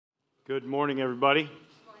Good morning, everybody.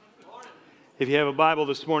 If you have a Bible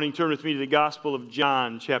this morning, turn with me to the Gospel of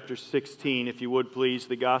John, chapter 16, if you would, please.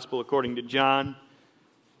 The Gospel according to John,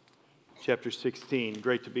 chapter 16.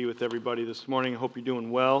 Great to be with everybody this morning. I hope you're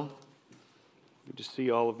doing well. Good to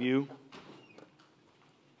see all of you.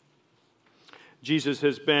 Jesus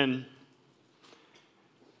has been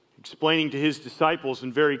explaining to his disciples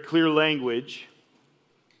in very clear language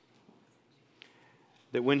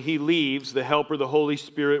that when he leaves, the Helper, the Holy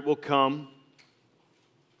Spirit, will come,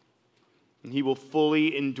 and he will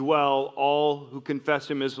fully indwell all who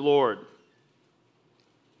confess him as Lord.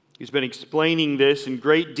 He's been explaining this in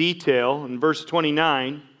great detail. In verse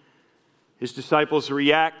 29, his disciples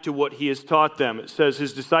react to what he has taught them. It says,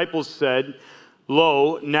 his disciples said,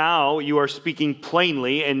 "Lo, now you are speaking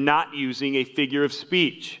plainly and not using a figure of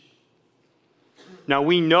speech. Now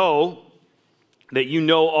we know that you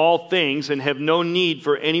know all things and have no need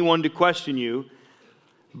for anyone to question you.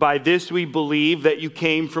 By this we believe that you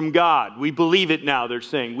came from God." We believe it now, they're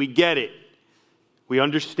saying. We get it. We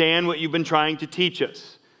understand what you've been trying to teach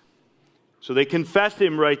us. So they confess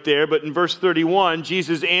him right there, but in verse 31,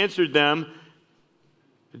 Jesus answered them,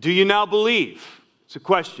 "Do you now believe?" It's a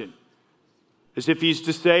question. As if he's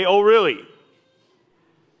to say, "Oh, really?"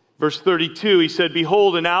 Verse 32, he said,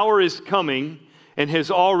 "Behold, an hour is coming and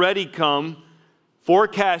has already come,"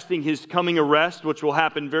 forecasting his coming arrest, which will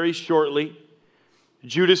happen very shortly.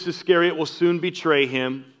 Judas Iscariot will soon betray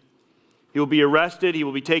him. He will be arrested, he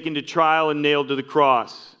will be taken to trial and nailed to the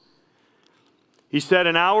cross. He said,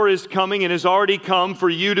 "An hour is coming and has already come for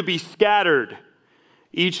you to be scattered,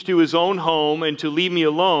 each to his own home, and to leave me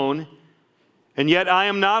alone. And yet I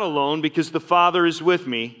am not alone, because the Father is with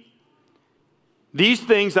me. These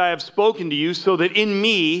things I have spoken to you, so that in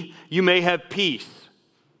me you may have peace.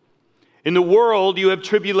 In the world you have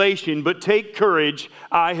tribulation, but take courage,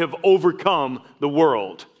 I have overcome the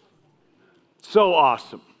world." So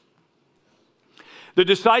awesome. The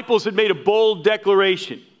disciples had made a bold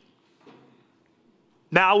declaration.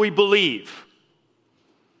 Now we believe.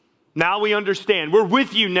 Now we understand. We're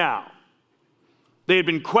with you now. They had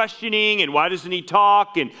been questioning, and why doesn't he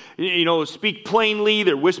talk and, speak plainly?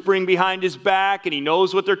 They're whispering behind his back, and he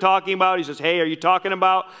knows what they're talking about. He says, "Hey, are you talking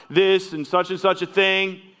about this and such a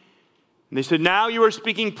thing?" And they said, "Now you are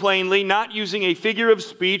speaking plainly, not using a figure of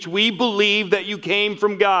speech. We believe that you came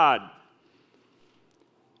from God."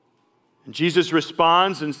 And Jesus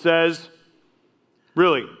responds and says,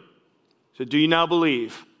 "Really?" He said, "Do you now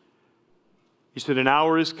believe?" He said, "An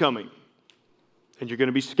hour is coming, and you're going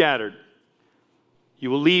to be scattered.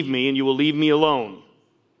 You will leave me, and you will leave me alone.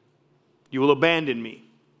 You will abandon me,"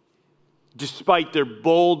 despite their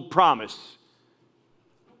bold promise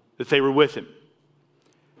that they were with him.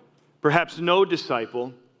 Perhaps no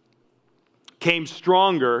disciple came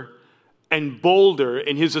stronger and bolder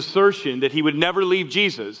in his assertion that he would never leave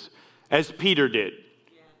Jesus as Peter did.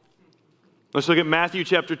 Let's look at Matthew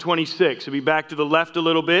chapter 26. We'll be back to the left a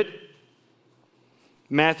little bit.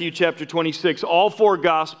 Matthew chapter 26. All four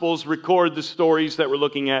Gospels record the stories that we're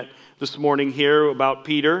looking at this morning here about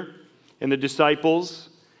Peter and the disciples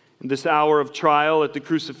in this hour of trial at the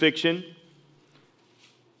crucifixion.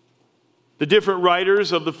 The different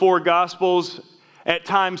writers of the four Gospels at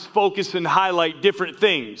times focus and highlight different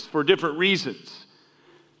things for different reasons.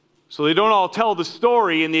 So they don't all tell the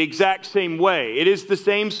story in the exact same way. It is the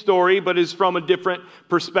same story, but is from a different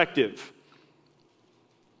perspective.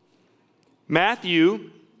 Matthew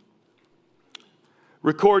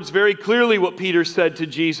records very clearly what Peter said to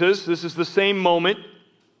Jesus. This is the same moment.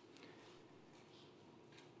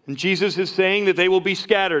 And Jesus is saying that they will be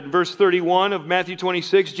scattered. In verse 31 of Matthew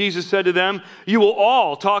 26, Jesus said to them, "You will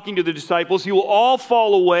all," talking to the disciples, "you will all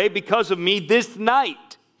fall away because of me this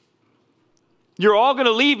night. You're all going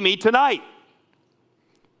to leave me tonight.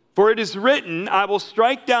 For it is written, I will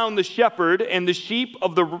strike down the shepherd, and the sheep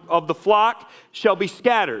of the flock shall be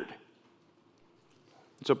scattered."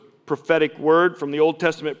 It's a prophetic word from the Old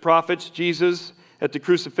Testament prophets. Jesus at the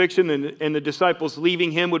crucifixion and the disciples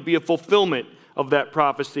leaving him would be a fulfillment of that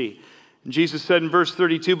prophecy. And Jesus said in verse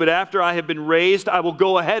 32, "But after I have been raised, I will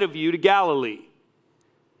go ahead of you to Galilee."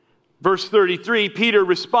 Verse 33, Peter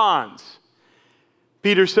responds.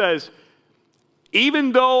 Peter says,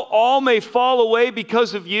 "Even though all may fall away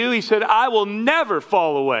because of you," he said, "I will never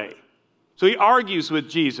fall away." So he argues with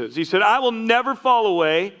Jesus. He said, "I will never fall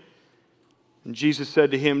away." And Jesus said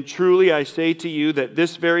to him, "Truly I say to you that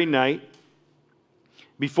this very night,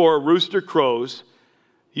 before a rooster crows,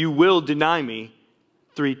 you will deny me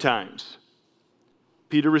 3 times.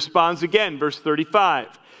 Peter responds again, verse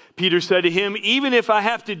 35. Peter said to him, even if I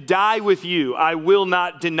have to die with you, I will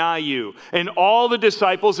not deny you. And all the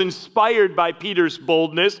disciples, inspired by Peter's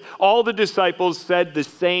boldness, all the disciples said the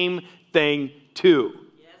same thing too.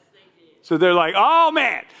 Yes, they did. So they're like, oh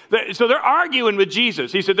man. So they're arguing with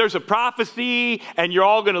Jesus. He said, there's a prophecy and you're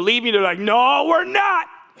all going to leave me. They're like, no, we're not.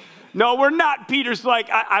 No, we're not. Peter's like,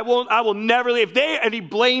 I will never leave. And he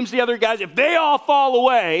blames the other guys. If they all fall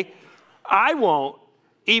away, I won't,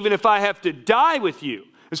 even if I have to die with you.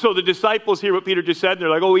 And so the disciples hear what Peter just said, and they're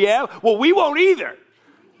like, oh, yeah? Well, we won't either.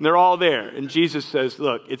 And they're all there. And Jesus says,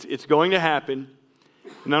 look, it's going to happen.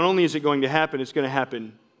 Not only is it going to happen, it's going to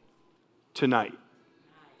happen tonight.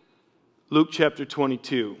 Luke chapter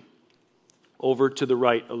 22, over to the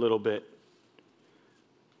right a little bit.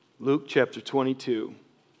 Luke chapter 22.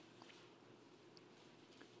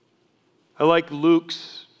 I like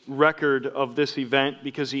Luke's record of this event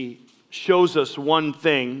because he shows us one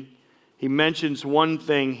thing. He mentions one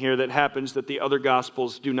thing here that happens that the other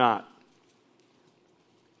Gospels do not.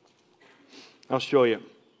 I'll show you.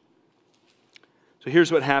 So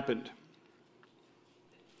here's what happened.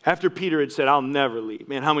 After Peter had said, I'll never leave.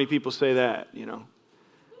 Man, how many people say that, you know?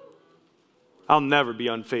 I'll never be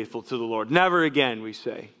unfaithful to the Lord. Never again, we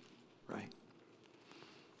say, right?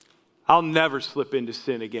 I'll never slip into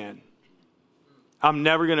sin again. I'm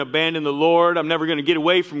never going to abandon the Lord. I'm never going to get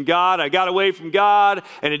away from God. I got away from God,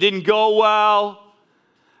 and it didn't go well.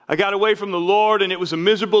 I got away from the Lord, and it was a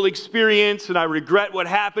miserable experience, and I regret what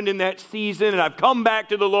happened in that season, and I've come back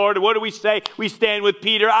to the Lord, and what do we say? We stand with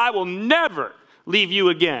Peter. I will never leave you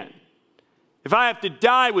again. If I have to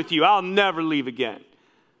die with you, I'll never leave again.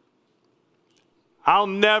 I'll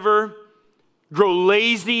never grow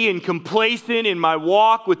lazy and complacent in my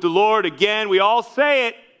walk with the Lord again. We all say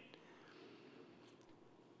it.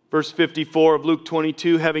 Verse 54 of Luke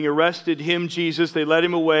 22, having arrested him, Jesus, they led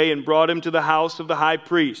him away and brought him to the house of the high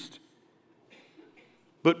priest.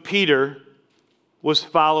 But Peter was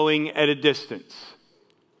following at a distance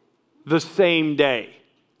the same day.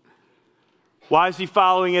 Why is he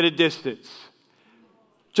following at a distance?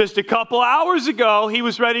 Just a couple hours ago, he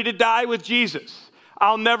was ready to die with Jesus.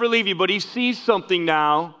 I'll never leave you. But he sees something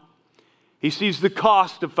now. He sees the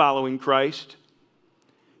cost of following Christ.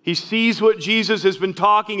 He sees what Jesus has been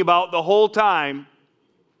talking about the whole time,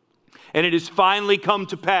 and it has finally come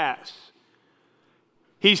to pass.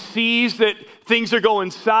 He sees that things are going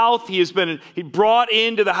south. He brought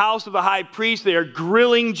into the house of the high priest. They are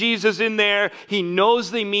grilling Jesus in there. He knows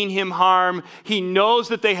they mean him harm. He knows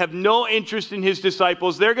that they have no interest in his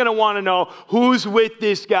disciples. They're going to want to know who's with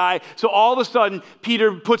this guy. So all of a sudden,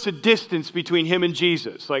 Peter puts a distance between him and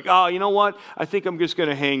Jesus. Like, oh, you know what? I think I'm just going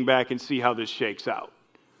to hang back and see how this shakes out.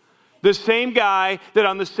 The same guy that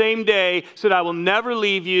on the same day said, I will never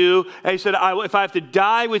leave you. And he said, if I have to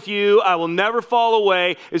die with you, I will never fall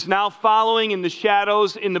away, is now following in the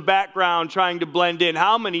shadows in the background, trying to blend in.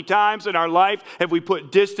 How many times in our life have we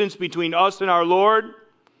put distance between us and our Lord?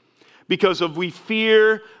 Because we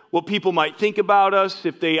fear what people might think about us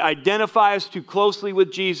if they identify us too closely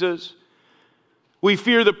with Jesus. We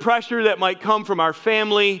fear the pressure that might come from our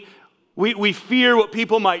family. We fear what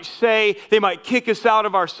people might say. They might kick us out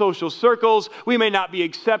of our social circles. We may not be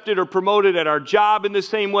accepted or promoted at our job in the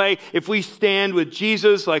same way if we stand with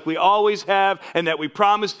Jesus like we always have and that we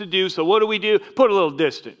promise to do. So what do? Put a little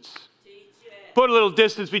distance. Put a little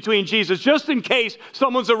distance between Jesus just in case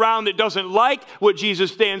someone's around that doesn't like what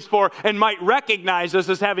Jesus stands for and might recognize us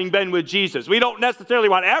as having been with Jesus. We don't necessarily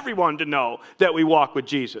want everyone to know that we walk with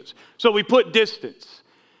Jesus. So we put distance.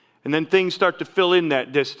 And then things start to fill in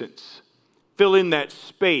that distance. Fill in that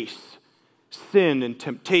space, sin and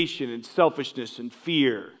temptation and selfishness and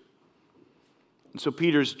fear. And so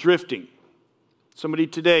Peter's drifting. Somebody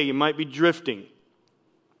today, you might be drifting.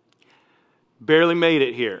 Barely made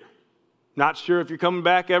it here. Not sure if you're coming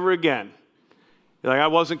back ever again. You're like, I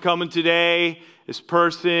wasn't coming today. This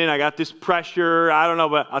person, I got this pressure. I don't know,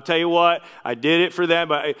 but I'll tell you what, I did it for them.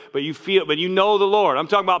 But you know the Lord. I'm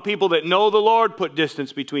talking about people that know the Lord, put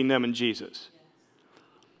distance between them and Jesus.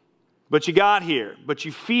 But you got here, but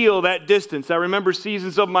you feel that distance. I remember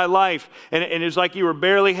seasons of my life, and it was like you were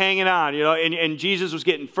barely hanging on, you know, and Jesus was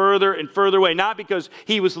getting further and further away, not because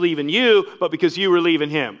he was leaving you, but because you were leaving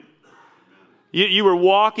him. You were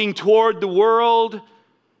walking toward the world.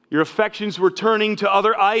 Your affections were turning to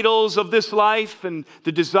other idols of this life and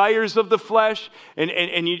the desires of the flesh,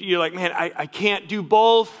 and you're like, man, I can't do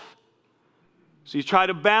both. So you try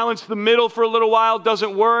to balance the middle for a little while,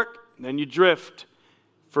 doesn't work, and then you drift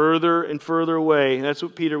further and further away. And that's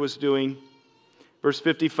what Peter was doing. Verse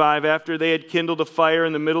 55, after they had kindled a fire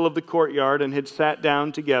in the middle of the courtyard and had sat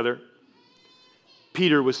down together,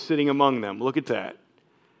 Peter was sitting among them. Look at that.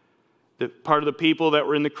 part of the people that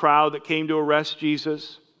were in the crowd that came to arrest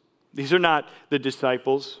Jesus. These are not the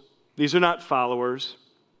disciples. These are not followers.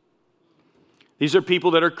 These are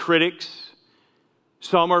people that are critics.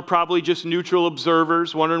 Some are probably just neutral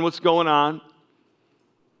observers, wondering what's going on.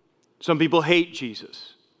 Some people hate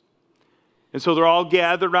Jesus. And so they're all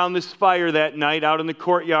gathered around this fire that night out in the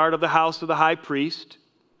courtyard of the house of the high priest.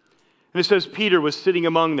 And it says Peter was sitting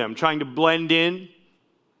among them, trying to blend in.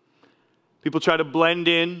 People try to blend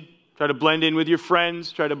in with your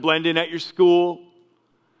friends, try to blend in at your school,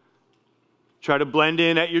 try to blend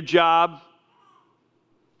in at your job.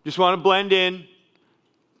 Just want to blend in.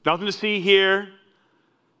 Nothing to see here.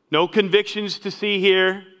 No convictions to see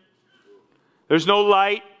here. There's no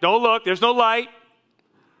light. Don't look, there's no light.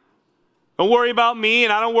 Don't worry about me,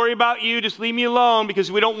 and I don't worry about you. Just leave me alone,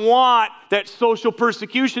 because we don't want that social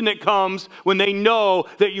persecution that comes when they know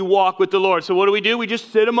that you walk with the Lord. So what do? We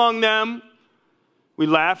just sit among them. We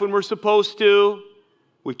laugh when we're supposed to.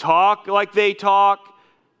 We talk like they talk.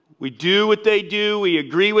 We do what they do. We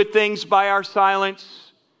agree with things by our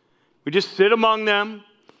silence. We just sit among them.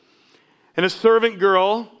 And a servant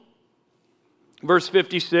girl, verse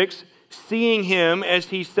 56, seeing him as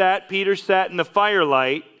he sat, Peter sat in the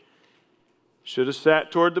firelight. Should have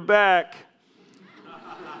sat toward the back.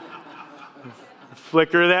 The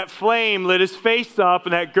flicker of that flame lit his face up,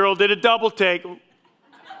 and that girl did a double take.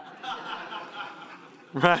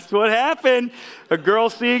 That's what happened. A girl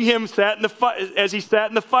seeing him as he sat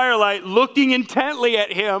in the firelight, looking intently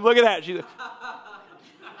at him. Look at that. She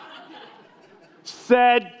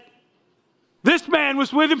said, "This man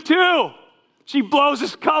was with him too." She blows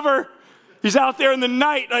his cover. He's out there in the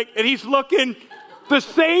night, and he's looking. The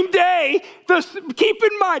same day, keep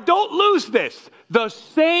in mind, don't lose this. The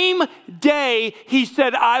same day he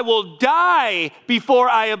said, "I will die before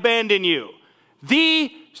I abandon you."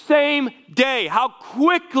 The same day. How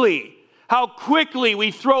quickly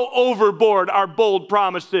we throw overboard our bold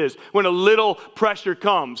promises when a little pressure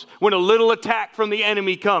comes, when a little attack from the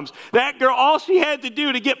enemy comes. That girl, all she had to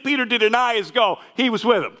do to get Peter to deny is go, "He was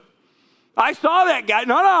with him. I saw that guy."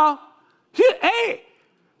 No. Hey,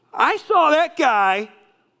 I saw that guy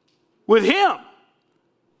with him.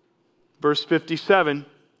 Verse 57,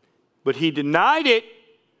 but he denied it,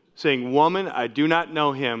 saying, "Woman, I do not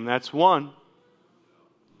know him." That's one.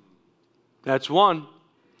 That's one.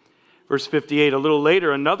 Verse 58, a little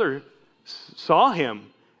later, another saw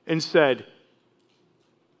him and said,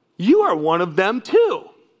 "You are one of them too."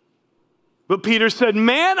 But Peter said,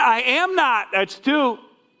 "Man, I am not." That's two.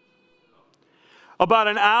 About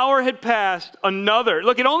an hour had passed,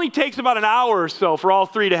 look, it only takes about an hour or so for all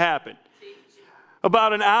three to happen.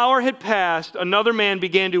 About an hour had passed, another man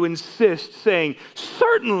began to insist, saying,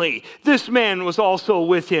 "Certainly this man was also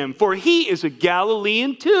with him, for he is a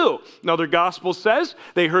Galilean too." Another gospel says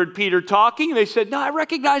they heard Peter talking, and they said, "No, I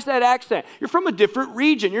recognize that accent. You're from a different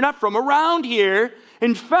region. You're not from around here.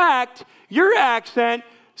 In fact, your accent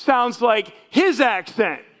sounds like his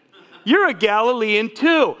accent. You're a Galilean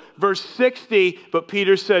too." Verse 60, but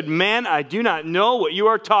Peter said, "Man, I do not know what you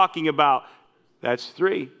are talking about." That's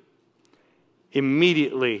three.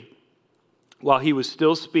 Immediately, while he was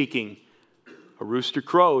still speaking, a rooster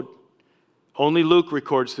crowed. Only Luke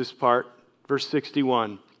records this part. Verse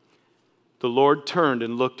 61, the Lord turned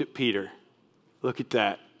and looked at Peter. Look at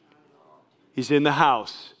that. He's in the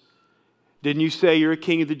house. Didn't you say you're a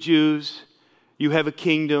king of the Jews? You have a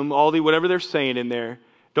kingdom, whatever they're saying in there.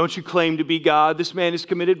 Don't you claim to be God? This man has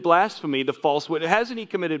committed blasphemy. The false witness. Hasn't he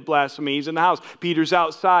committed blasphemy? He's in the house. Peter's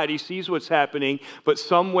outside. He sees what's happening. But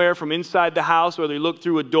somewhere from inside the house, whether he looked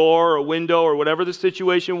through a door or a window or whatever the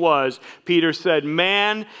situation was, Peter said,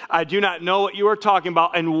 "Man, I do not know what you are talking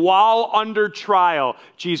about." And while under trial,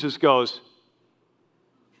 Jesus goes,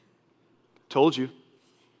 "Told you."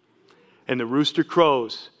 And the rooster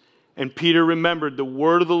crows. And Peter remembered the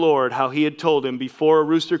word of the Lord, how he had told him, "Before a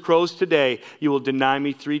rooster crows today, you will deny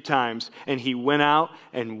me 3 times. And he went out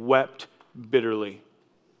and wept bitterly.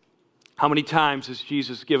 How many times has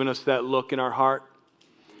Jesus given us that look in our heart?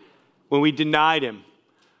 When we denied him,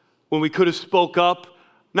 when we could have spoke up,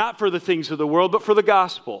 not for the things of the world, but for the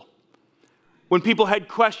gospel. When people had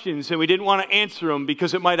questions and we didn't want to answer them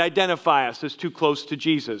because it might identify us as too close to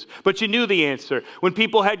Jesus, but you knew the answer. When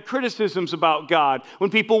people had criticisms about God, when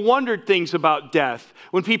people wondered things about death,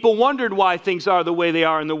 when people wondered why things are the way they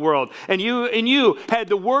are in the world, and you had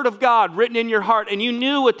the Word of God written in your heart, and you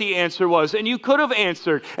knew what the answer was, and you could have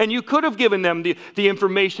answered, and you could have given them the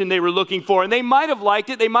information they were looking for, and they might have liked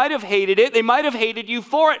it, they might have hated it, they might have hated you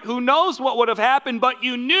for it. Who knows what would have happened, but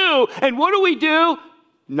you knew. And what do?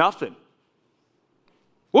 Nothing.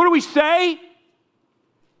 What do we say?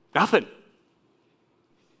 Nothing.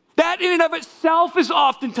 That in and of itself is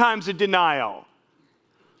oftentimes a denial.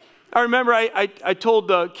 I remember I told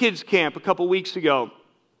the kids' camp a couple weeks ago,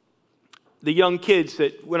 the young kids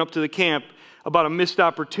that went up to the camp, about a missed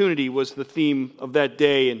opportunity was the theme of that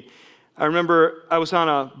day. And I remember I was on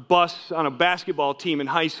a bus on a basketball team in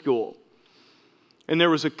high school. And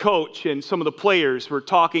there was a coach, and some of the players were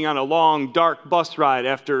talking on a long, dark bus ride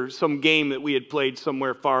after some game that we had played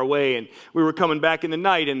somewhere far away. And we were coming back in the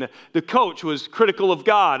night, and the coach was critical of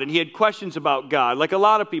God, and he had questions about God, like a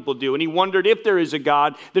lot of people do. And he wondered, if there is a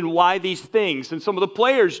God, then why these things? And some of the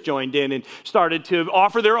players joined in and started to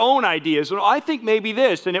offer their own ideas. Well, I think maybe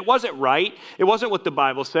this, and it wasn't right. It wasn't what the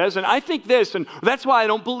Bible says. And I think this, and that's why I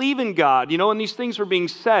don't believe in God. And these things were being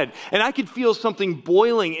said. And I could feel something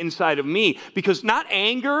boiling inside of me, because not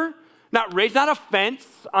anger, not rage, not offense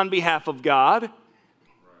on behalf of God.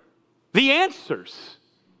 The answers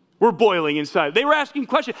were boiling inside. They were asking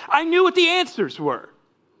questions. I knew what the answers were.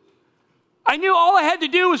 I knew all I had to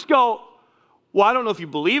do was go, well, I don't know if you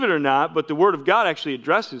believe it or not, but the Word of God actually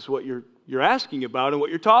addresses what you're asking about and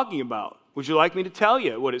what you're talking about. Would you like me to tell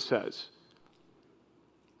you what it says?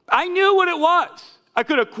 I knew what it was. I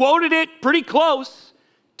could have quoted it pretty close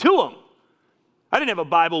to them. I didn't have a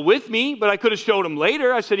Bible with me, but I could have showed them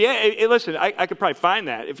later. I said, yeah, hey, listen, I could probably find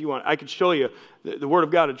that if you want. I could show you the Word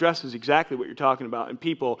of God addresses exactly what you're talking about, and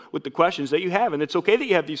people with the questions that you have. And it's okay that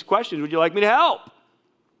you have these questions. Would you like me to help?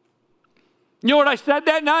 You know what I said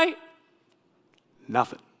that night?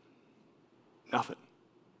 Nothing. Nothing.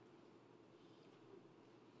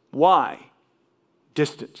 Why?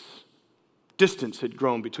 Distance. Distance had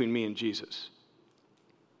grown between me and Jesus.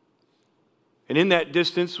 And in that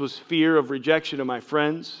distance was fear of rejection of my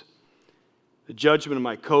friends, the judgment of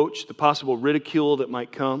my coach, the possible ridicule that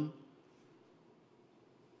might come.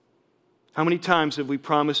 How many times have we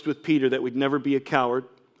promised with Peter that we'd never be a coward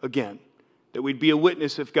again? That we'd be a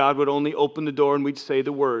witness if God would only open the door and we'd say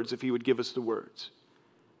the words, if He would give us the words.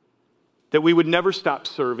 That we would never stop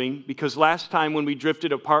serving, because last time when we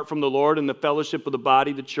drifted apart from the Lord and the fellowship of the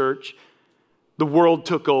body, the church, the world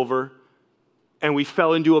took over. And we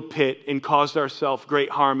fell into a pit and caused ourselves great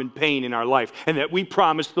harm and pain in our life. And that we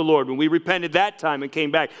promised the Lord, when we repented that time and came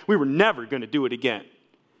back, we were never going to do it again.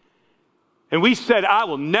 And we said, I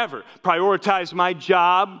will never prioritize my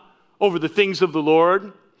job over the things of the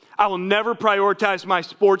Lord. I will never prioritize my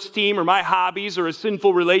sports team or my hobbies or a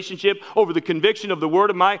sinful relationship over the conviction of the Word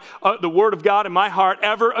of God in my heart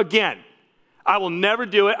ever again. I will never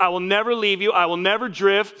do it. I will never leave you. I will never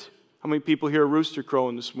drift. How many people hear a rooster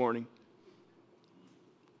crowing this morning?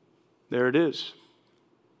 There it is.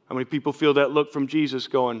 How many people feel that look from Jesus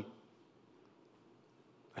going,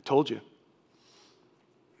 I told you.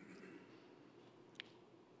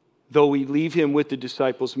 Though we leave Him with the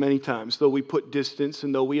disciples many times, though we put distance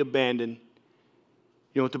and though we abandon,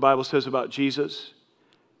 you know what the Bible says about Jesus?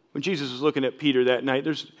 When Jesus was looking at Peter that night,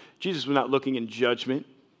 Jesus was not looking in judgment.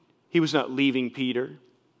 He was not leaving Peter.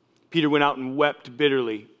 Peter went out and wept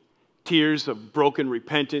bitterly, tears of broken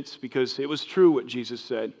repentance, because it was true what Jesus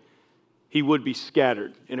said. He would be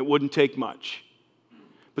scattered, and it wouldn't take much.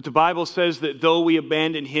 But the Bible says that though we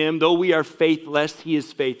abandon Him, though we are faithless, He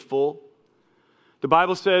is faithful. The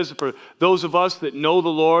Bible says for those of us that know the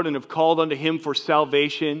Lord and have called unto Him for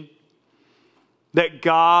salvation, that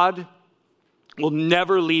God will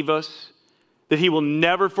never leave us, that He will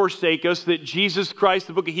never forsake us, that Jesus Christ,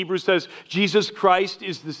 the book of Hebrews says, Jesus Christ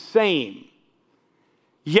is the same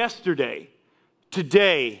yesterday,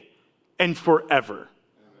 today, and forever.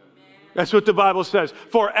 That's what the Bible says,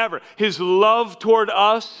 forever. His love toward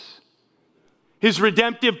us, His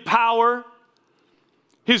redemptive power,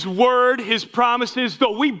 His word, His promises,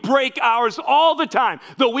 though we break ours all the time,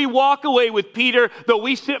 though we walk away with Peter, though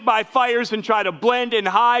we sit by fires and try to blend and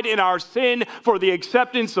hide in our sin for the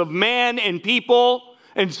acceptance of man and people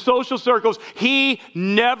and social circles, He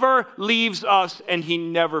never leaves us and He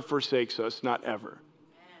never forsakes us, not ever.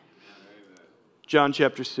 John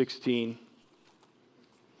chapter 16.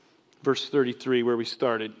 Verse 33, where we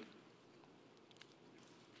started.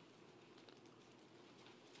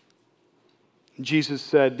 Jesus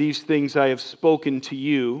said, these things I have spoken to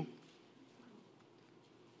you.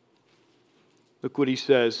 Look what He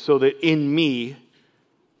says, so that in me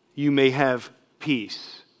you may have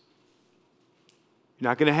peace. You're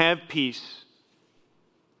not going to have peace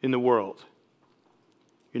in the world.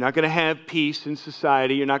 You're not going to have peace in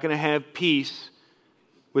society. You're not going to have peace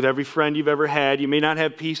with every friend you've ever had. You may not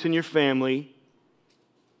have peace in your family.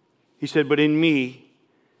 He said, but in me,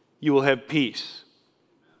 you will have peace.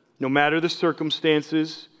 No matter the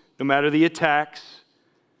circumstances, no matter the attacks,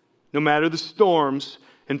 no matter the storms.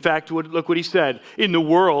 In fact, look what He said. In the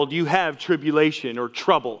world, you have tribulation or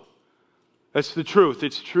trouble. That's the truth.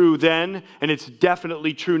 It's true then, and it's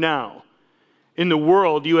definitely true now. In the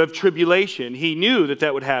world, you have tribulation. He knew that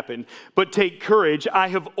that would happen. But take courage. I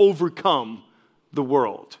have overcome the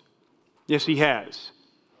world. Yes, he has.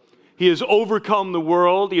 He has overcome the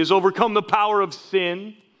world. He has overcome the power of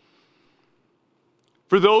sin.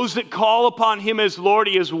 For those that call upon him as Lord,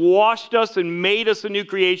 he has washed us and made us a new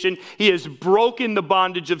creation. He has broken the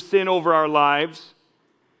bondage of sin over our lives.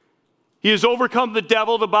 He has overcome the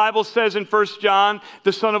devil. The Bible says in 1 John,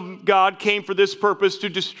 the Son of God came for this purpose, to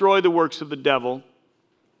destroy the works of the devil.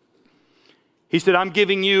 He said, I'm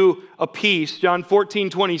giving you a peace. John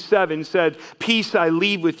 14:27 said, peace I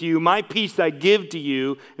leave with you, my peace I give to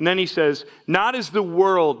you. And then he says, not as the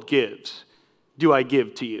world gives, do I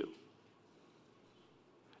give to you.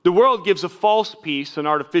 The world gives a false peace, an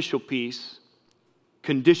artificial peace,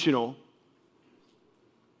 conditional.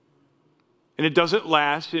 And it doesn't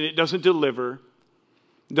last, and it doesn't deliver.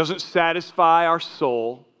 It doesn't satisfy our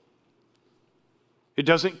soul. It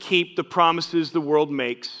doesn't keep the promises the world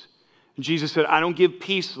makes. And Jesus said, I don't give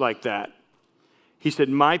peace like that. He said,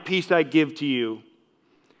 my peace I give to you.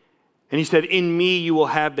 And he said, in me you will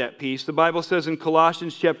have that peace. The Bible says in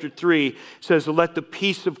Colossians chapter 3, says, let the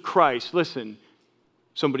peace of Christ, listen,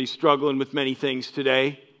 somebody's struggling with many things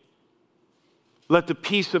today. Let the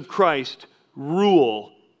peace of Christ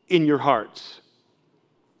rule in your hearts.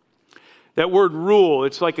 That word rule,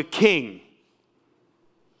 it's like a king.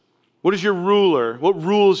 What is your ruler? What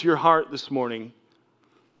rules your heart this morning?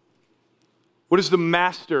 What is the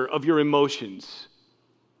master of your emotions?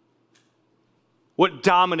 What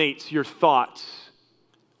dominates your thoughts?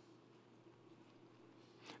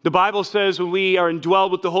 The Bible says when we are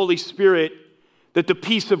indwelled with the Holy Spirit, that the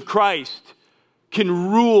peace of Christ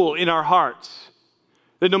can rule in our hearts.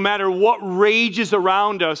 That no matter what rages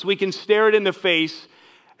around us, we can stare it in the face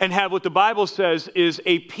and have what the Bible says is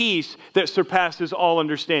a peace that surpasses all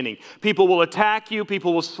understanding. People will attack you.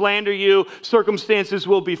 People will slander you. Circumstances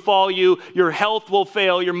will befall you. Your health will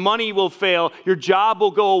fail. Your money will fail. Your job will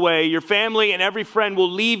go away. Your family and every friend will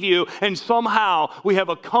leave you. And somehow we have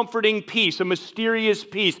a comforting peace, a mysterious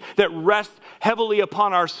peace that rests heavily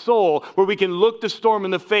upon our soul, where we can look the storm in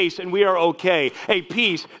the face and we are okay. A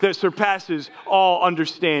peace that surpasses all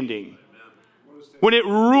understanding. When it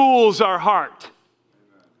rules our heart.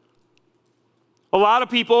 A lot of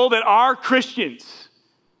people that are Christians,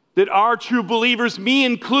 that are true believers, me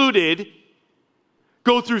included,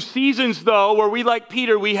 go through seasons, though, where we, like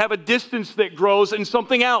Peter, we have a distance that grows and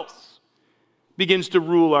something else begins to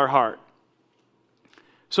rule our heart.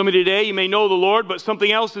 Some of you today, you may know the Lord, but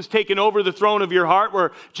something else has taken over the throne of your heart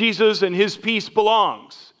where Jesus and his peace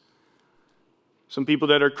belongs. Some people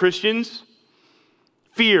that are Christians,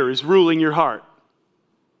 fear is ruling your heart.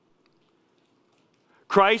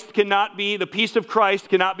 The peace of Christ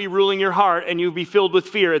cannot be ruling your heart and you be filled with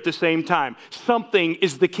fear at the same time. Something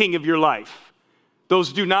is the king of your life.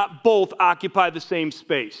 Those do not both occupy the same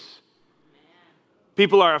space.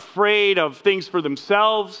 People are afraid of things for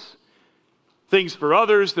themselves, things for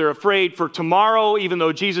others. They're afraid for tomorrow, even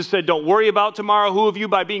though Jesus said, don't worry about tomorrow. Who of you,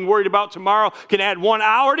 by being worried about tomorrow, can add 1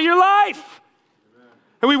 hour to your life?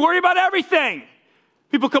 And we worry about everything.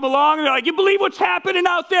 People come along and they're like, you believe what's happening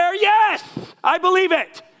out there? Yes, I believe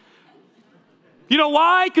it. You know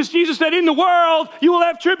why? Because Jesus said, in the world, you will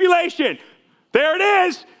have tribulation. There it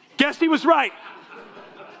is. Guess he was right.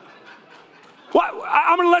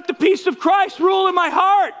 I'm going to let the peace of Christ rule in my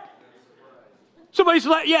heart. Somebody's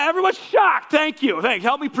like, yeah, everyone's shocked. Thank you. Thanks.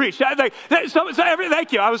 Help me preach.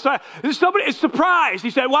 Thank you. Somebody is surprised. He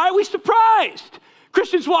said, why are we surprised?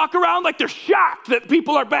 Christians walk around like they're shocked that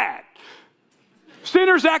people are bad.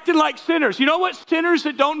 Sinners acting like sinners. You know what sinners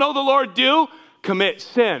that don't know the Lord do? Commit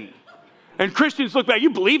sin. And Christians look back,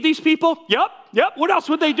 you believe these people? Yep. What else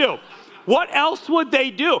would they do? What else would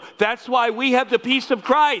they do? That's why we have the peace of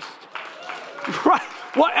Christ. Right?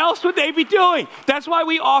 What else would they be doing? That's why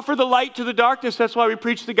we offer the light to the darkness. That's why we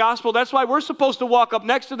preach the gospel. That's why we're supposed to walk up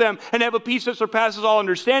next to them and have a peace that surpasses all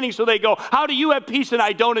understanding. So they go, how do you have peace and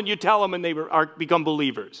I don't? And you tell them and they become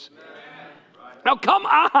believers. Now, come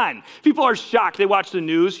on. People are shocked. They watch the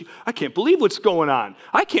news. I can't believe what's going on.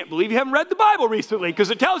 I can't believe you haven't read the Bible recently because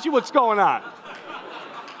it tells you what's going on.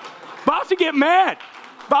 About to get mad.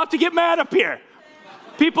 About to get mad up here.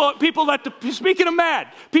 Speaking of mad,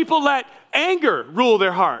 people let anger rule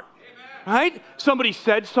their heart. Right? Somebody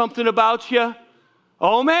said something about you.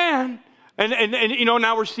 Oh, man. And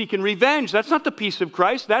now we're seeking revenge. That's not the peace of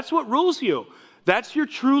Christ. That's what rules you. That's your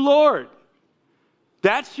true Lord.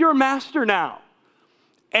 That's your master now.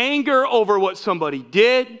 Anger over what somebody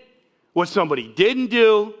did, what somebody didn't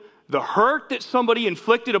do, the hurt that somebody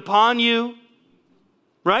inflicted upon you.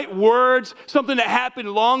 right? Words, something that happened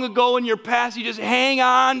long ago in your past, you just hang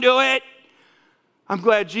on to it. I'm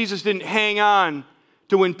glad Jesus didn't hang on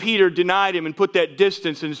to when Peter denied him and put that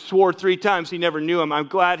distance and swore 3 times he never knew him. I'm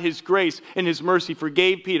glad his grace and his mercy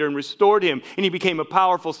forgave Peter and restored him, and he became a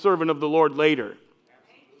powerful servant of the Lord later.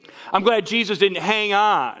 I'm glad Jesus didn't hang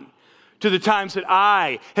on to the times that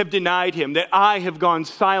I have denied him, that I have gone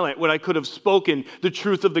silent when I could have spoken the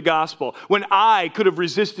truth of the gospel, when I could have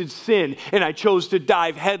resisted sin and I chose to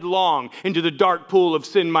dive headlong into the dark pool of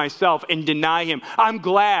sin myself and deny him. I'm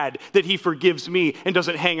glad that he forgives me and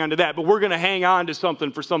doesn't hang on to that, but we're going to hang on to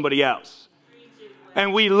something for somebody else.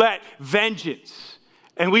 And we let vengeance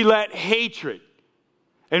and we let hatred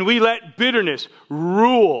and we let bitterness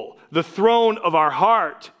rule the throne of our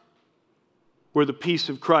heart, where the peace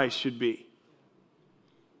of Christ should be.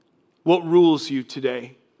 What rules you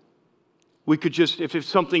today? We could just, if it's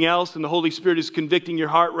something else and the Holy Spirit is convicting your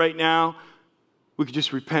heart right now, we could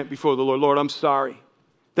just repent before the Lord. Lord, I'm sorry.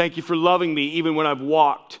 Thank you for loving me even when I've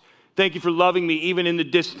walked. Thank you for loving me even in the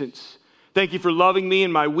distance. Thank you for loving me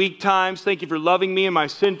in my weak times. Thank you for loving me in my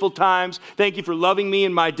sinful times. Thank you for loving me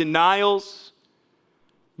in my denials.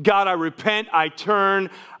 God, I repent, I turn,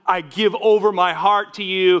 I give over my heart to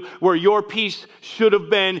you where your peace should have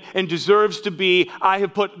been and deserves to be. I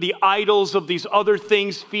have put the idols of these other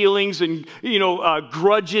things, feelings and,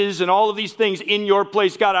 grudges and all of these things in your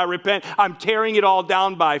place. God, I repent. I'm tearing it all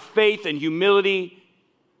down by faith and humility.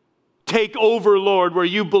 Take over, Lord, where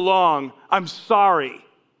you belong. I'm sorry.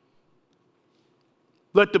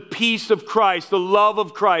 Let the peace of Christ, the love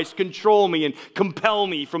of Christ control me and compel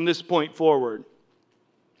me from this point forward.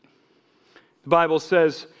 The Bible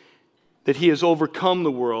says that he has overcome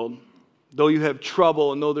the world. Though you have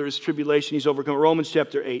trouble and though there is tribulation, he's overcome. Romans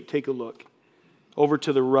chapter 8, take a look. Over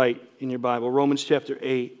to the right in your Bible. Romans chapter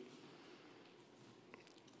 8,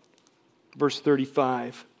 verse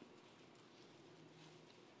 35.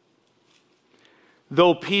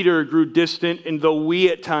 Though Peter grew distant, and though we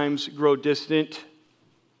at times grow distant,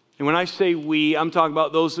 and when I say we, I'm talking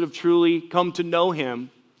about those that have truly come to know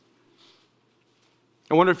him.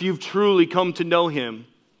 I wonder if you've truly come to know him.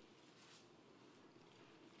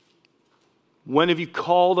 When have you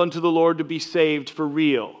called unto the Lord to be saved for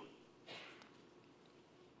real?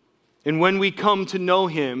 And when we come to know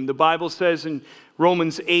him, the Bible says in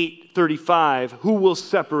Romans 8:35, who will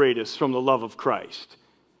separate us from the love of Christ?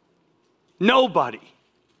 Nobody.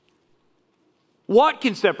 What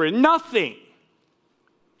can separate? Nothing.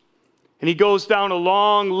 And he goes down a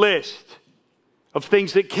long list of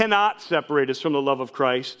things that cannot separate us from the love of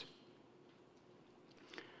Christ.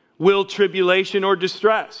 Will tribulation or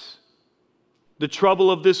distress, the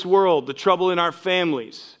trouble of this world, the trouble in our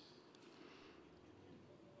families,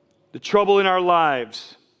 the trouble in our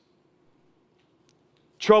lives,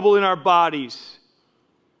 trouble in our bodies,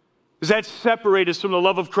 does that separate us from the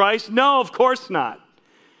love of Christ? No, of course not.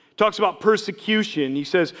 He talks about persecution. He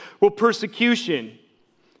says, well, persecution.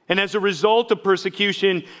 And as a result of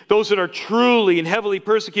persecution, those that are truly and heavily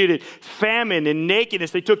persecuted, famine and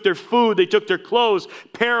nakedness, they took their food, they took their clothes,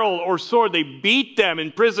 peril or sword, they beat them,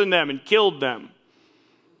 imprisoned them, and killed them.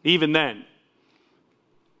 Even then,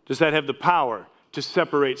 does that have the power to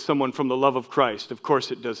separate someone from the love of Christ? Of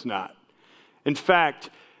course it does not. In fact,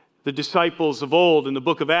 the disciples of old in the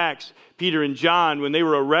book of Acts, Peter and John, when they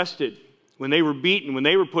were arrested, when they were beaten, when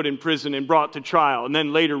they were put in prison and brought to trial, and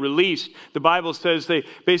then later released, the Bible says they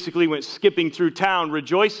basically went skipping through town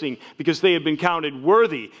rejoicing because they had been counted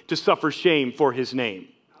worthy to suffer shame for his name.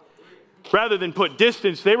 Rather than put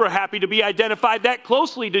distance, they were happy to be identified that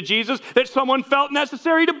closely to Jesus that someone felt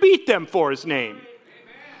necessary to beat them for his name.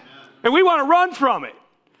 And we want to run from it.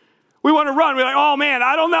 We want to run. We're like, oh man,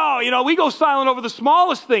 I don't know. We go silent over the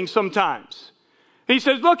smallest things sometimes. And he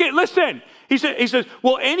says, listen. He says,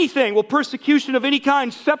 will persecution of any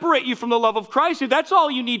kind separate you from the love of Christ? That's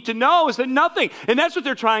all you need to know is that nothing. And that's what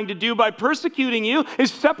they're trying to do by persecuting you,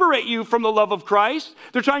 is separate you from the love of Christ.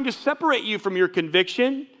 They're trying to separate you from your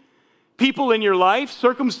conviction. People in your life,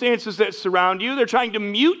 circumstances that surround you, they're trying to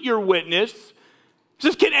mute your witness.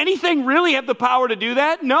 Can anything really have the power to do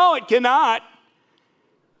that? No, it cannot.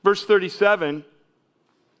 Verse 37,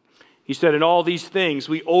 he said, in all these things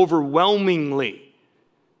we overwhelmingly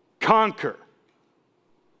conquer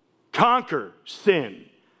sin.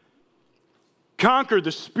 Conquer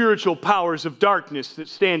the spiritual powers of darkness that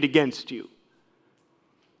stand against you.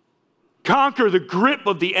 Conquer the grip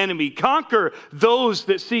of the enemy. Conquer those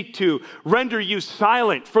that seek to render you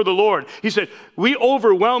silent for the Lord. He said, we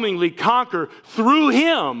overwhelmingly conquer through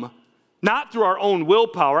him, not through our own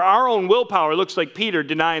willpower. Our own willpower looks like Peter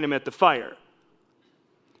denying him at the fire.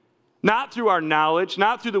 Not through our knowledge,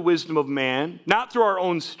 not through the wisdom of man, not through our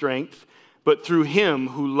own strength, but through him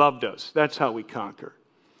who loved us. That's how we conquer.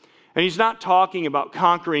 And he's not talking about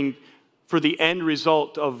conquering for the end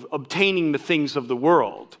result of obtaining the things of the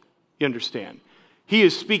world. You understand? He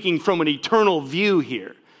is speaking from an eternal view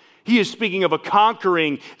here. He is speaking of a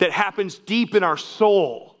conquering that happens deep in our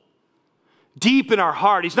soul, deep in our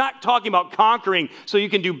heart. He's not talking about conquering so you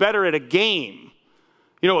can do better at a game,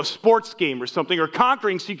 a sports game or something, or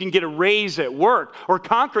conquering so you can get a raise at work, or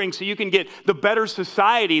conquering so you can get the better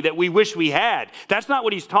society that we wish we had. That's not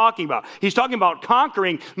what he's talking about. He's talking about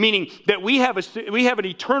conquering, meaning that we have an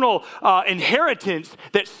eternal inheritance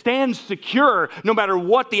that stands secure no matter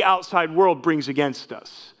what the outside world brings against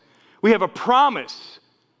us. We have a promise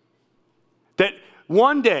that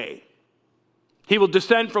one day he will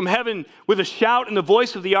descend from heaven with a shout and the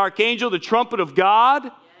voice of the archangel, the trumpet of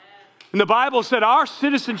God. And the Bible said our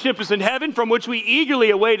citizenship is in heaven, from which we eagerly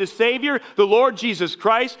await a Savior, the Lord Jesus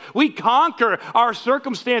Christ. We conquer our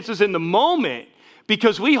circumstances in the moment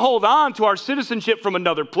because we hold on to our citizenship from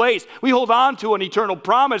another place. We hold on to an eternal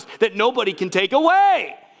promise that nobody can take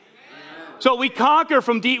away. So we conquer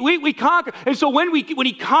from deep, we conquer. And so when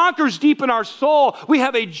he conquers deep in our soul, we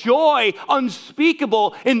have a joy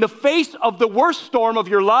unspeakable in the face of the worst storm of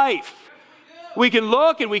your life. We can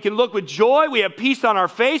look with joy. We have peace on our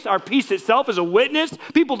face. Our peace itself is a witness.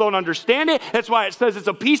 People don't understand it. That's why it says it's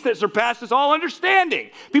a peace that surpasses all understanding.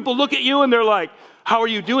 People look at you and they're like, how are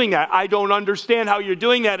you doing that? I don't understand how you're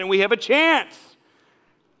doing that. And we have a chance.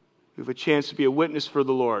 We have a chance to be a witness for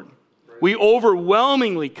the Lord. We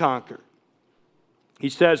overwhelmingly conquer. He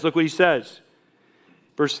says, look what he says.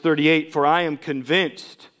 Verse 38, for I am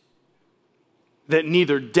convinced that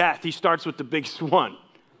neither death, he starts with the biggest one.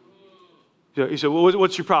 He said, well,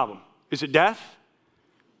 what's your problem? Is it death?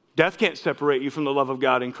 Death can't separate you from the love of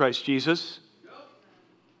God in Christ Jesus.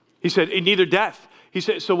 He said, neither death. He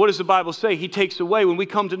said, so what does the Bible say? He takes away, when we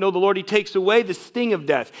come to know the Lord, he takes away the sting of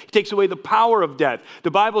death. He takes away the power of death.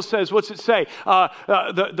 The Bible says, what's it say?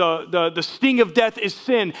 The sting of death is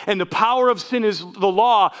sin, and the power of sin is the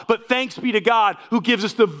law. But thanks be to God who gives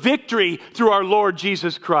us the victory through our Lord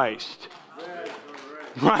Jesus Christ.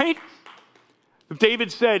 Right?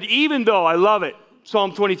 David said, even though, I love it,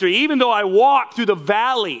 Psalm 23, even though I walk through the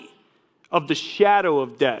valley of the shadow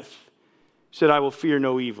of death, he said, I will fear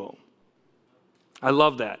no evil. I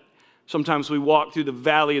love that. Sometimes we walk through the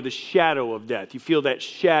valley of the shadow of death. You feel that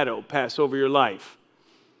shadow pass over your life.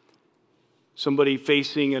 Somebody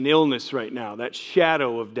facing an illness right now, that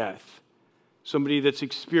shadow of death. Somebody that's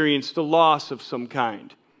experienced a loss of some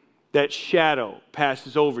kind, that shadow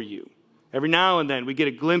passes over you. Every now and then we get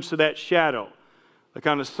a glimpse of that shadow. Like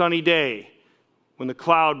on a sunny day when the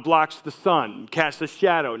cloud blocks the sun and casts a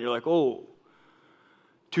shadow and you're like, oh.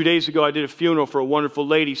 2 days ago I did a funeral for a wonderful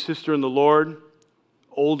lady, sister in the Lord,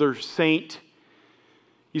 older saint.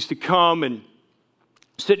 Used to come and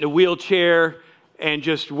sit in a wheelchair and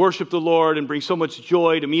just worship the Lord and bring so much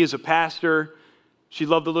joy to me as a pastor. She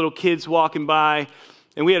loved the little kids walking by.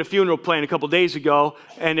 And we had a funeral planned a couple days ago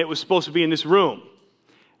and it was supposed to be in this room.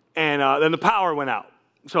 And then the power went out.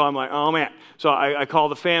 So I'm like, oh man. So I call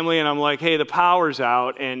the family and I'm like, hey, the power's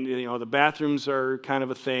out and the bathrooms are kind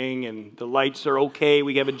of a thing and the lights are okay.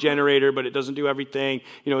 We have a generator, but it doesn't do everything.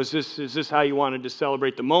 Is this how you wanted to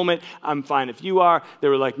celebrate the moment? I'm fine if you are. They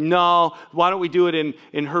were like, no, why don't we do it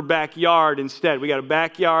in her backyard instead? We got a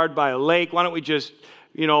backyard by a lake. Why don't we just,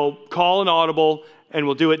 call an audible and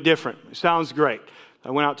we'll do it different. It sounds great.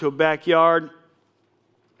 I went out to a backyard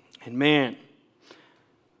and man,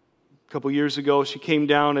 a couple years ago, she came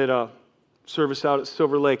down at a service out at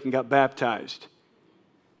Silver Lake and got baptized.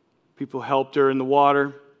 People helped her in the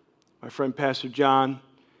water. My friend Pastor John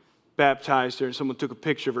baptized her, and someone took a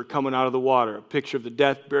picture of her coming out of the water, a picture of the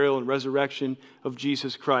death, burial, and resurrection of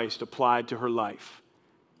Jesus Christ applied to her life.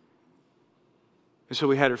 And so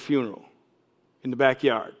we had her funeral in the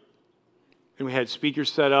backyard. And we had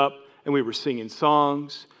speakers set up, and we were singing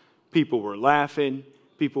songs. People were laughing.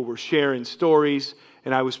 People were sharing stories.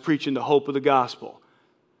 And I was preaching the hope of the gospel.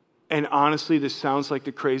 And honestly, this sounds like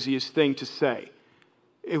the craziest thing to say.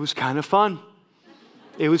 It was kind of fun.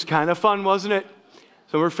 It was kind of fun, wasn't it?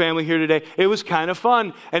 Some of our family here today. It was kind of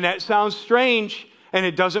fun. And that sounds strange, and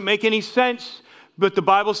it doesn't make any sense. But the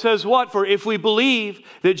Bible says what? For if we believe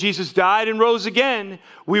that Jesus died and rose again,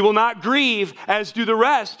 we will not grieve, as do the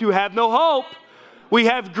rest who have no hope. We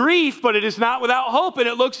have grief, but it is not without hope, and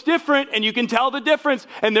it looks different, and you can tell the difference.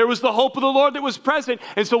 And there was the hope of the Lord that was present.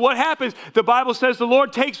 And so what happens? The Bible says the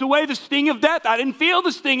Lord takes away the sting of death. I didn't feel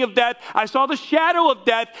the sting of death. I saw the shadow of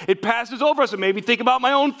death. It passes over us. It made me think about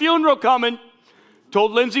my own funeral coming.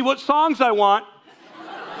 Told Lindsay what songs I want.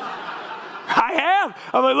 I have.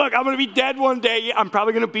 I'm like, look, I'm going to be dead one day. I'm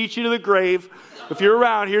probably going to beat you to the grave. If you're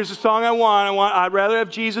around, here's the song I want. I'd rather have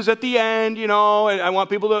Jesus at the end, and I want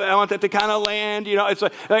that to kind of land, It's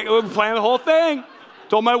like we're playing the whole thing.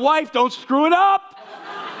 Told my wife, don't screw it up.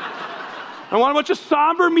 I want a bunch of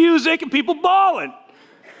somber music and people bawling.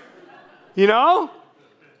 I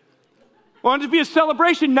want it to be a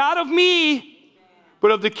celebration, not of me,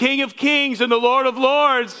 but of the King of Kings and the Lord of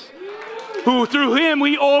Lords, who through him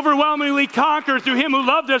we overwhelmingly conquer, through him who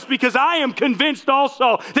loved us, because I am convinced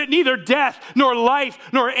also that neither death, nor life,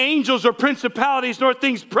 nor angels, or principalities, nor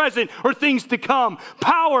things present, or things to come,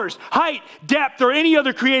 powers, height, depth, or any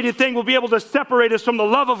other created thing will be able to separate us from the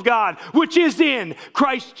love of God, which is in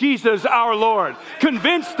Christ Jesus our Lord.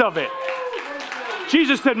 Convinced of it.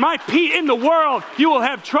 Jesus said, my peace in the world, you will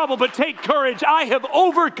have trouble, but take courage. I have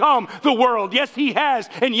overcome the world. Yes, he has,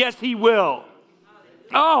 and yes, he will.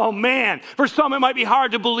 Oh, man. For some, it might be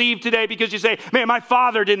hard to believe today because you say, man, my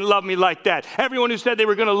father didn't love me like that. Everyone who said they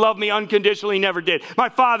were going to love me unconditionally never did. My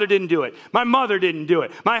father didn't do it. My mother didn't do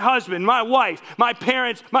it. My husband, my wife, my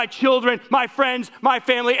parents, my children, my friends, my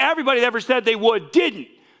family, everybody that ever said they would didn't.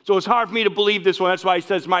 So it's hard for me to believe this one. That's why he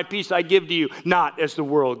says, my peace I give to you, not as the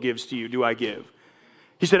world gives to you, do I give.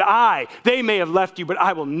 He said, they may have left you, but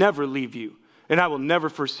I will never leave you. And I will never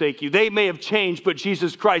forsake you. They may have changed, but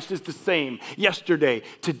Jesus Christ is the same yesterday,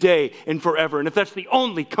 today, and forever. And if that's the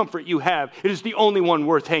only comfort you have, it is the only one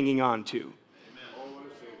worth hanging on to.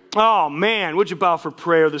 Amen. Oh, man, would you bow for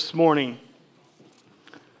prayer this morning?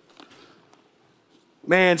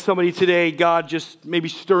 Man, somebody today, God just maybe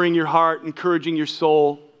stirring your heart, encouraging your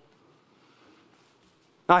soul.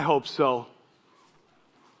 I hope so.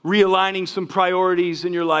 Realigning some priorities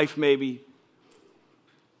in your life maybe.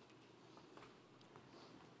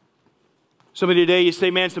 Somebody today, you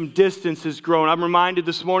say, man, some distance has grown. I'm reminded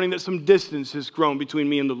this morning that some distance has grown between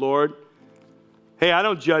me and the Lord. Hey, I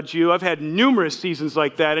don't judge you. I've had numerous seasons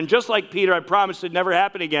like that. And just like Peter, I promised it'd never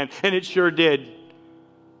happen again. And it sure did.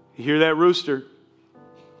 You hear that, rooster?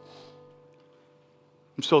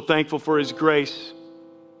 I'm so thankful for his grace,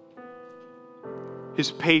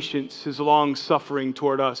 his patience, his long suffering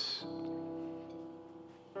toward us.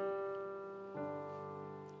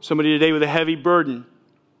 Somebody today with a heavy burden,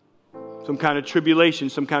 some kind of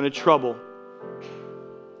tribulation, some kind of trouble.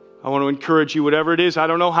 I want to encourage you, whatever it is, I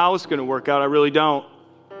don't know how it's going to work out. I really don't.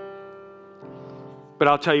 But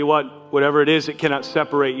I'll tell you what, whatever it is, it cannot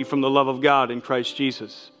separate you from the love of God in Christ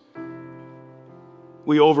Jesus.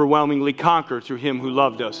 We overwhelmingly conquer through him who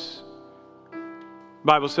loved us. The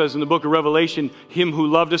Bible says in the book of Revelation, him who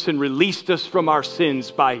loved us and released us from our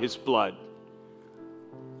sins by his blood.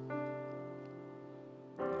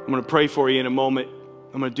 I'm going to pray for you in a moment.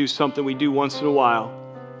 I'm going to do something we do once in a while.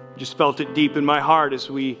 Just felt it deep in my heart as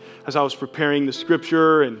I was preparing the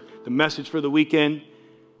scripture and the message for the weekend.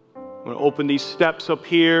 I'm going to open these steps up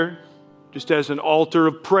here just as an altar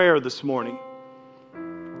of prayer this morning.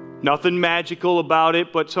 Nothing magical about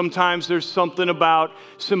it, but sometimes there's something about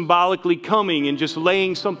symbolically coming and just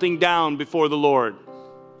laying something down before the Lord.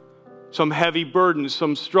 Some heavy burden,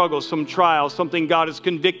 some struggle, some trial, something God is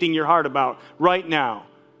convicting your heart about right now.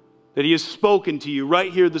 That he has spoken to you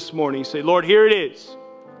right here this morning. Say, Lord, here it is.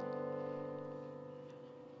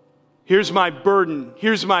 Here's my burden.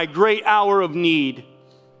 Here's my great hour of need.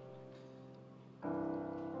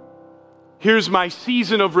 Here's my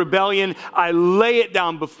season of rebellion. I lay it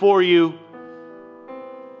down before you.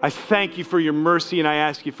 I thank you for your mercy and I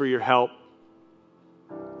ask you for your help.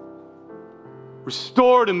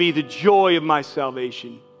 Restore to me the joy of my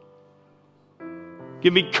salvation.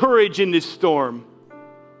 Give me courage in this storm.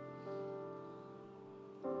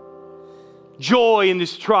 Joy in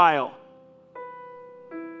this trial.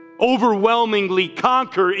 Overwhelmingly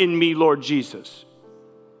conquer in me, Lord Jesus.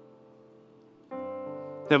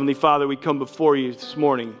 Heavenly Father, we come before you this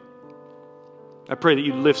morning. I pray that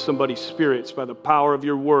you lift somebody's spirits by the power of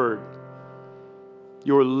your word,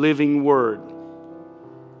 your living word.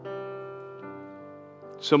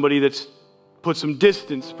 Somebody that's put some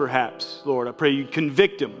distance, perhaps, Lord. I pray you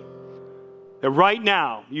convict them. That right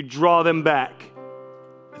now you draw them back.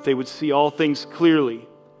 That they would see all things clearly.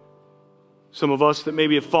 Some of us that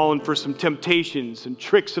maybe have fallen for some temptations and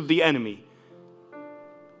tricks of the enemy.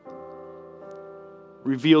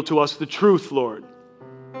 Reveal to us the truth, Lord.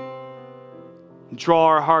 And draw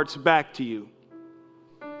our hearts back to you.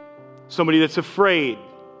 Somebody that's afraid.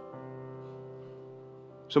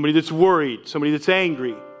 Somebody that's worried. Somebody that's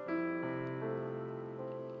angry.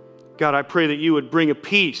 God, I pray that you would bring a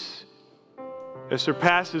peace that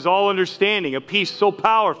surpasses all understanding. A peace so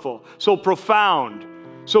powerful, so profound,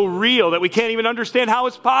 so real that we can't even understand how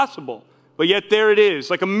it's possible. But yet there it is,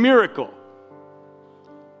 like a miracle.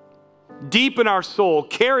 deep in our soul,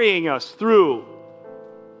 carrying us through.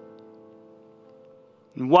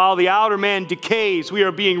 And while the outer man decays, we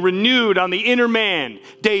are being renewed on the inner man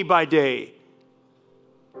day by day.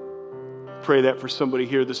 Pray that for somebody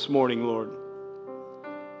here this morning, Lord.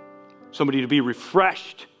 Somebody to be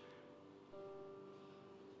refreshed.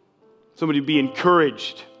 Somebody to be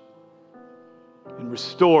encouraged and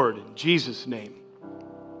restored in Jesus' name.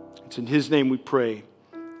 It's in His name we pray.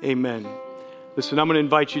 Amen. Listen, I'm going to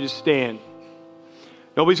invite you to stand.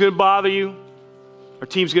 Nobody's going to bother you. Our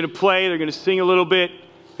team's going to play. They're going to sing a little bit.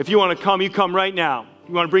 If you want to come, you come right now.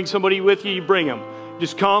 You want to bring somebody with you, you bring them.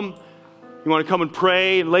 Just come. You want to come and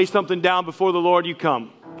pray and lay something down before the Lord, you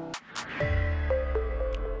come.